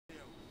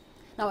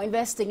Now,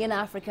 investing in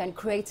Africa and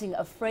creating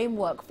a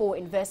framework for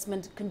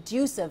investment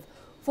conducive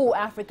for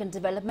African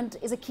development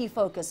is a key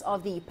focus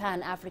of the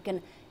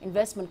Pan-African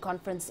Investment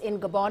Conference in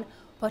Gabon.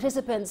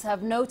 Participants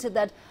have noted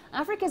that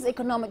Africa's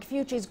economic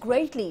future is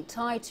greatly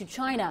tied to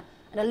China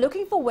and are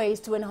looking for ways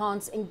to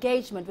enhance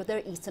engagement with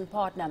their eastern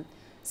partner.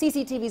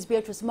 CCTV's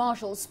Beatrice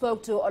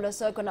spoke to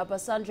Olusegun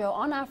Obasanjo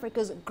on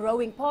Africa's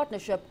growing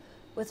partnership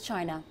with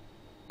China.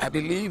 I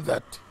believe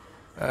that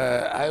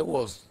I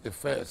was the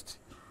first,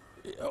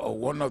 or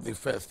one of the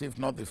first, if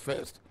not the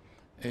first,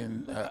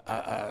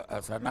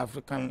 as an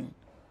African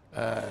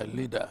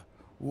leader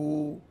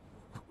who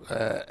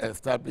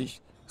established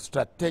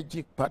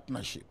strategic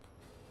partnership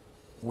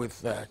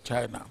with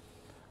China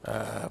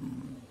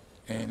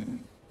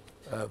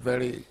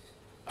very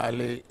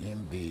early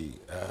in the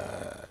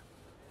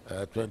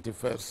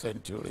 21st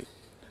century.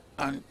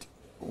 And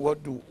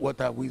what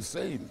are we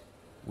saying?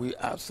 We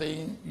are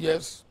saying,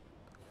 yes,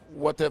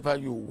 whatever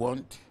you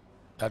want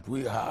that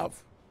we have,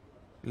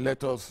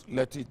 let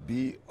it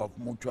be of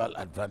mutual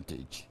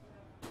advantage.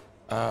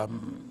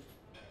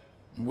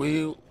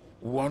 We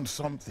want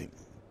something.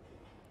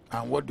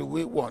 And what do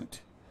we want?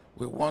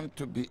 We want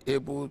to be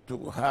able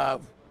to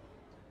have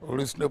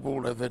reasonable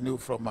revenue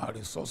from our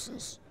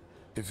resources.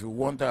 If you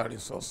want our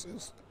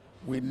resources,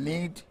 we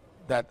need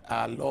that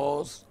our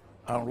laws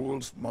and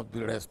rules must be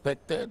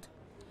respected.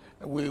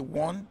 We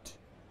want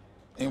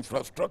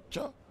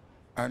infrastructure,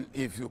 and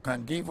if you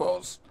can give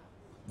us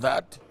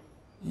that,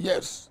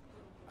 yes,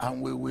 and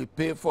we will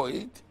pay for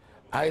it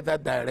either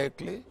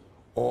directly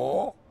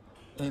or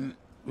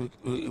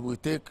we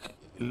take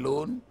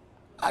loan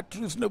at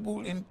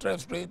reasonable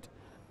interest rate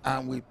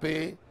and we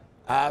pay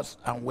as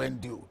and when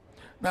due.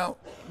 Now,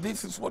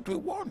 this is what we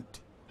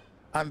want,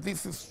 and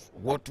this is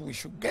what we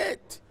should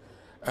get.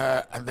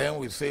 And then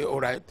we say,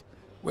 all right,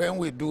 when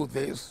we do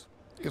this,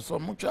 it's for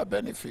mutual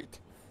benefit.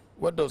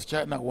 What does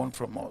China want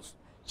from us?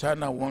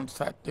 China wants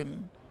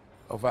certain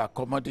of our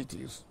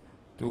commodities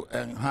to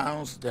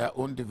enhance their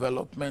own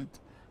development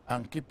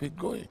and keep it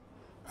going.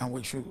 And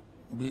we should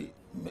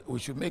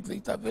make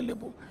it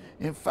available.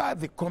 In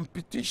fact, the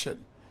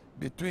competition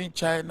between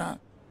China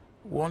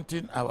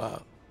wanting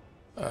our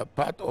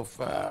part of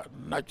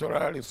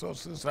natural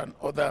resources and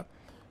other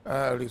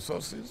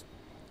resources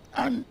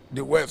and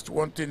the West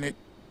wanting it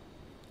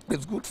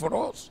is good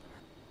for us.